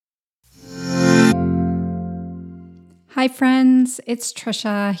Hi friends, it's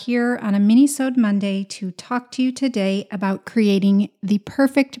Trisha here on a mini-sode Monday to talk to you today about creating the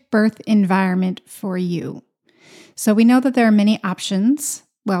perfect birth environment for you. So we know that there are many options,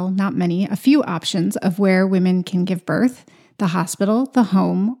 well, not many, a few options of where women can give birth: the hospital, the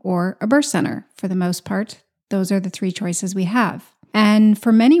home, or a birth center. For the most part, those are the three choices we have. And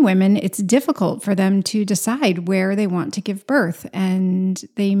for many women, it's difficult for them to decide where they want to give birth. And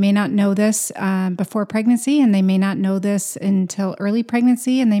they may not know this before pregnancy, and they may not know this until early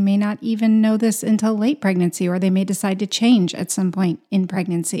pregnancy, and they may not even know this until late pregnancy, or they may decide to change at some point in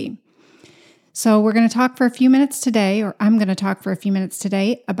pregnancy. So we're going to talk for a few minutes today, or I'm going to talk for a few minutes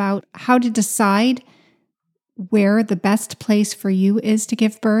today about how to decide where the best place for you is to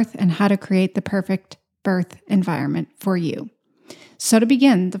give birth and how to create the perfect birth environment for you. So to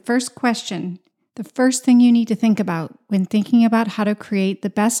begin, the first question, the first thing you need to think about when thinking about how to create the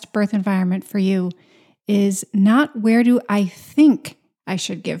best birth environment for you is not where do I think I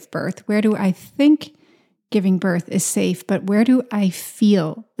should give birth, where do I think giving birth is safe, but where do I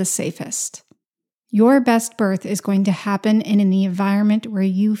feel the safest? Your best birth is going to happen in the environment where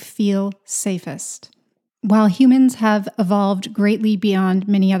you feel safest. While humans have evolved greatly beyond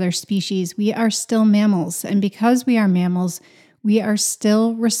many other species, we are still mammals. And because we are mammals, we are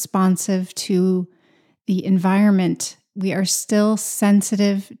still responsive to the environment. We are still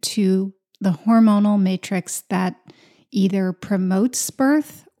sensitive to the hormonal matrix that either promotes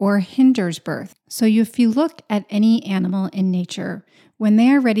birth or hinders birth. So if you look at any animal in nature, when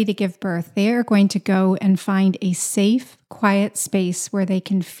they are ready to give birth, they are going to go and find a safe, quiet space where they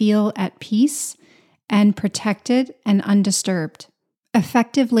can feel at peace and protected and undisturbed.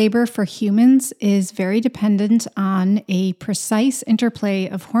 Effective labor for humans is very dependent on a precise interplay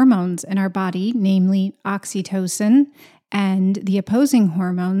of hormones in our body, namely oxytocin and the opposing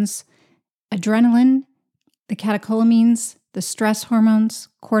hormones, adrenaline, the catecholamines, the stress hormones,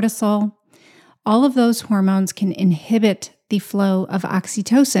 cortisol. All of those hormones can inhibit the flow of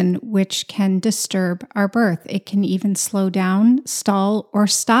oxytocin, which can disturb our birth. It can even slow down, stall, or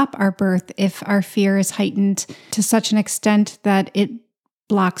stop our birth if our fear is heightened to such an extent that it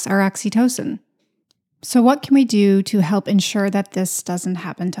blocks our oxytocin. So what can we do to help ensure that this doesn't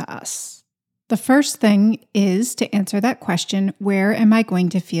happen to us? The first thing is to answer that question, where am I going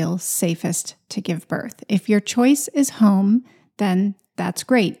to feel safest to give birth? If your choice is home, then that's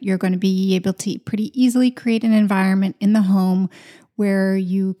great. You're going to be able to pretty easily create an environment in the home where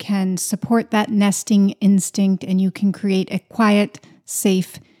you can support that nesting instinct and you can create a quiet,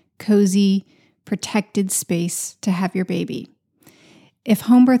 safe, cozy, protected space to have your baby. If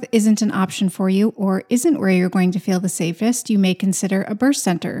home birth isn't an option for you or isn't where you're going to feel the safest, you may consider a birth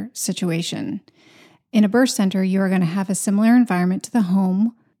center situation. In a birth center, you are going to have a similar environment to the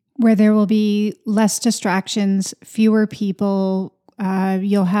home where there will be less distractions, fewer people.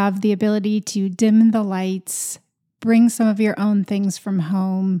 You'll have the ability to dim the lights, bring some of your own things from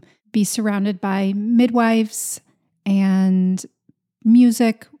home, be surrounded by midwives and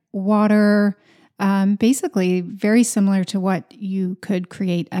music, water, basically very similar to what you could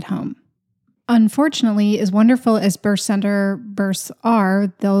create at home. Unfortunately, as wonderful as birth center births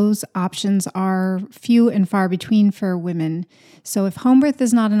are, those options are few and far between for women. So if home birth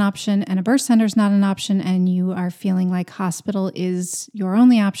is not an option and a birth center is not an option and you are feeling like hospital is your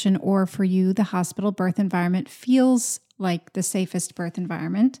only option, or for you the hospital birth environment feels like the safest birth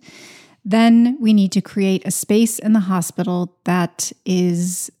environment, then we need to create a space in the hospital that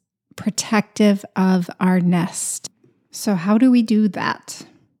is protective of our nest. So how do we do that?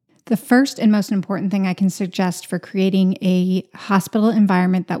 The first and most important thing I can suggest for creating a hospital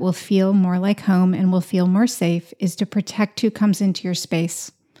environment that will feel more like home and will feel more safe is to protect who comes into your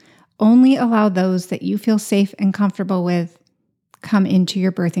space. Only allow those that you feel safe and comfortable with come into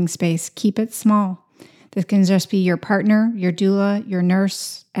your birthing space. Keep it small. This can just be your partner, your doula, your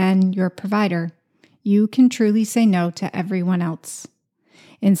nurse, and your provider. You can truly say no to everyone else.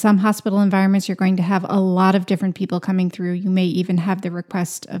 In some hospital environments, you're going to have a lot of different people coming through. You may even have the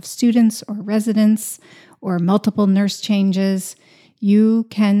request of students or residents or multiple nurse changes. You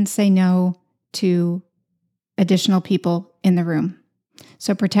can say no to additional people in the room.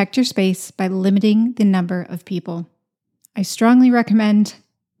 So protect your space by limiting the number of people. I strongly recommend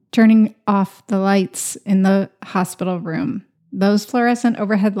turning off the lights in the hospital room. Those fluorescent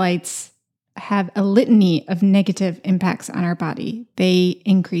overhead lights have a litany of negative impacts on our body. They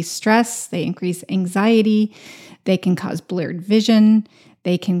increase stress, they increase anxiety, they can cause blurred vision,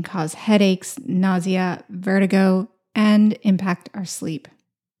 they can cause headaches, nausea, vertigo, and impact our sleep.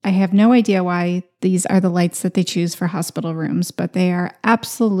 I have no idea why these are the lights that they choose for hospital rooms, but they are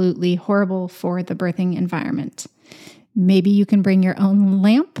absolutely horrible for the birthing environment. Maybe you can bring your own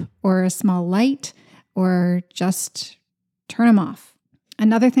lamp or a small light or just turn them off.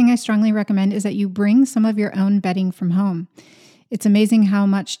 Another thing I strongly recommend is that you bring some of your own bedding from home. It's amazing how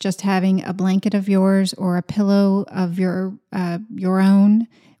much just having a blanket of yours or a pillow of your own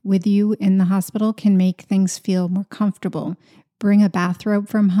with you in the hospital can make things feel more comfortable. Bring a bathrobe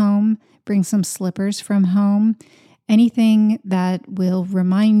from home, bring some slippers from home, anything that will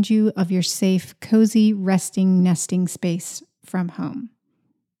remind you of your safe, cozy, resting, nesting space from home.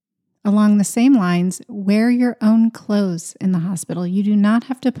 Along the same lines, wear your own clothes in the hospital. You do not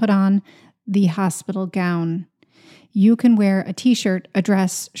have to put on the hospital gown. You can wear a t-shirt, a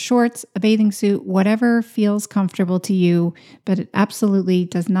dress, shorts, a bathing suit, whatever feels comfortable to you, but it absolutely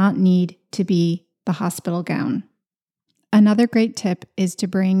does not need to be the hospital gown. Another great tip is to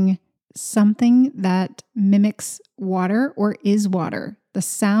bring something that mimics water or is water. The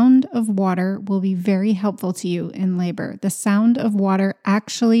sound of water will be very helpful to you in labor. The sound of water,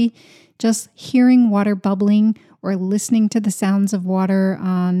 actually just hearing water bubbling or listening to the sounds of water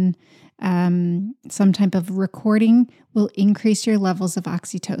on some type of recording will increase your levels of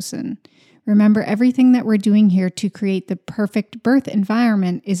oxytocin. Remember, everything that we're doing here to create the perfect birth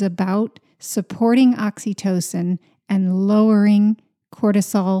environment is about supporting oxytocin and lowering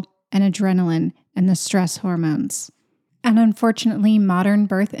cortisol and adrenaline and the stress hormones. And unfortunately, modern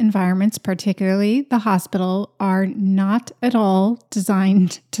birth environments, particularly the hospital, are not at all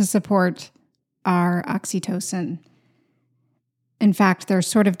designed to support our oxytocin. In fact, they're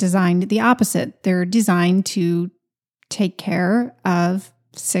sort of designed the opposite. They're designed to take care of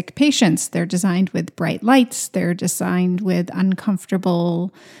sick patients. They're designed with bright lights. They're designed with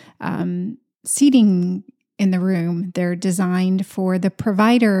uncomfortable seating in the room. They're designed for the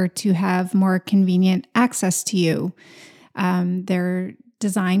provider to have more convenient access to you. They're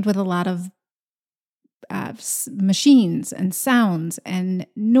designed with a lot of machines and sounds and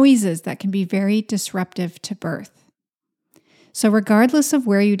noises that can be very disruptive to birth. So regardless of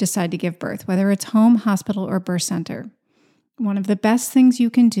where you decide to give birth, whether it's home, hospital, or birth center, one of the best things you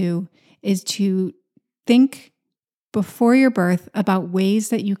can do is to think before your birth about ways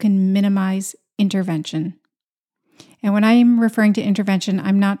that you can minimize intervention. And when I'm referring to intervention,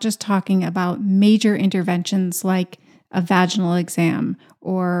 I'm not just talking about major interventions like a vaginal exam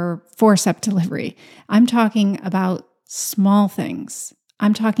or forceps delivery. I'm talking about small things.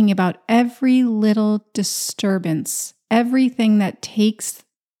 I'm talking about every little disturbance, everything that takes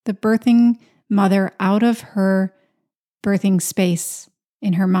the birthing mother out of her birthing space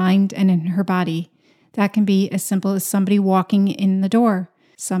in her mind and in her body. That can be as simple as somebody walking in the door,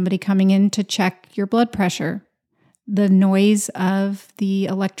 somebody coming in to check your blood pressure, the noise of the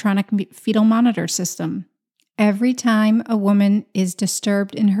electronic fetal monitor system. Every time a woman is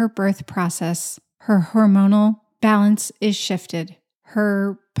disturbed in her birth process, her hormonal balance is shifted.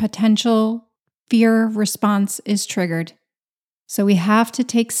 Her potential fear response is triggered. So we have to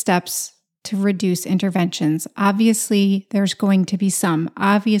take steps to reduce interventions. Obviously, there's going to be some.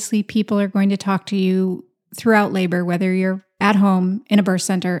 Obviously, people are going to talk to you throughout labor, whether you're at home, in a birth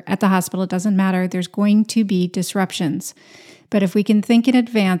center, at the hospital, it doesn't matter. There's going to be disruptions. But if we can think in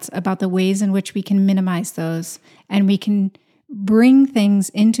advance about the ways in which we can minimize those, and we can bring things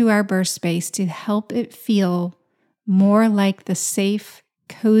into our birth space to help it feel more like the safe,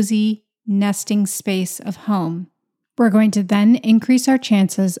 cozy, nesting space of home, we're going to then increase our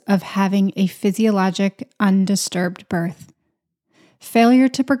chances of having a physiologic, undisturbed birth. Failure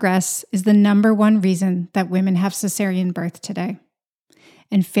to progress is the number one reason that women have cesarean birth today.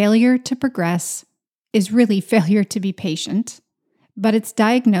 And failure to progress is really failure to be patient, but it's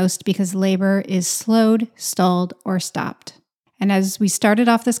diagnosed because labor is slowed, stalled, or stopped. And as we started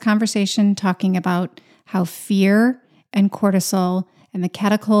off this conversation talking about how fear and cortisol and the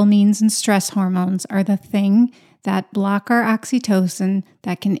catecholamines and stress hormones are the thing that block our oxytocin,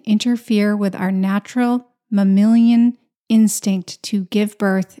 that can interfere with our natural mammalian instinct to give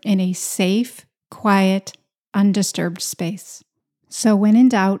birth in a safe, quiet, undisturbed space. So when in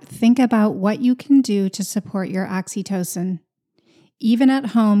doubt, think about what you can do to support your oxytocin. Even at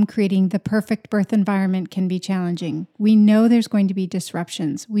home, creating the perfect birth environment can be challenging. We know there's going to be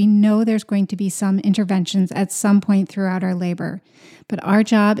disruptions. We know there's going to be some interventions at some point throughout our labor. But our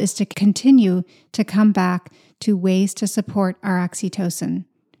job is to continue to come back to ways to support our oxytocin.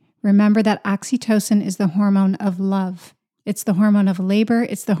 Remember that oxytocin is the hormone of love. It's the hormone of labor,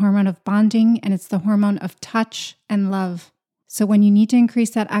 it's the hormone of bonding, and it's the hormone of touch and love. So when you need to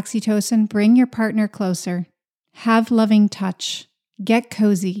increase that oxytocin, bring your partner closer. Have loving touch. Get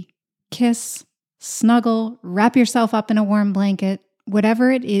cozy. Kiss, snuggle, wrap yourself up in a warm blanket,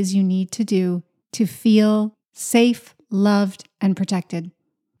 whatever it is you need to do to feel safe, loved, and protected.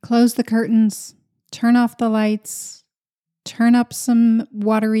 Close the curtains, turn off the lights, turn up some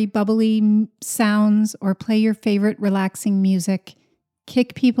watery, bubbly sounds, or play your favorite relaxing music.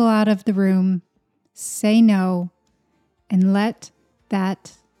 Kick people out of the room, say no, and let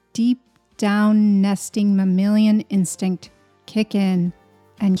that deep down nesting mammalian instinct kick in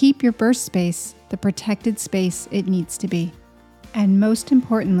and keep your birth space the protected space it needs to be. And most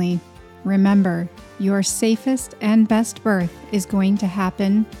importantly, remember, your safest and best birth is going to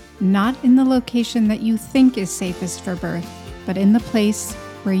happen not in the location that you think is safest for birth, but in the place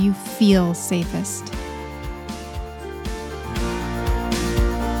where you feel safest.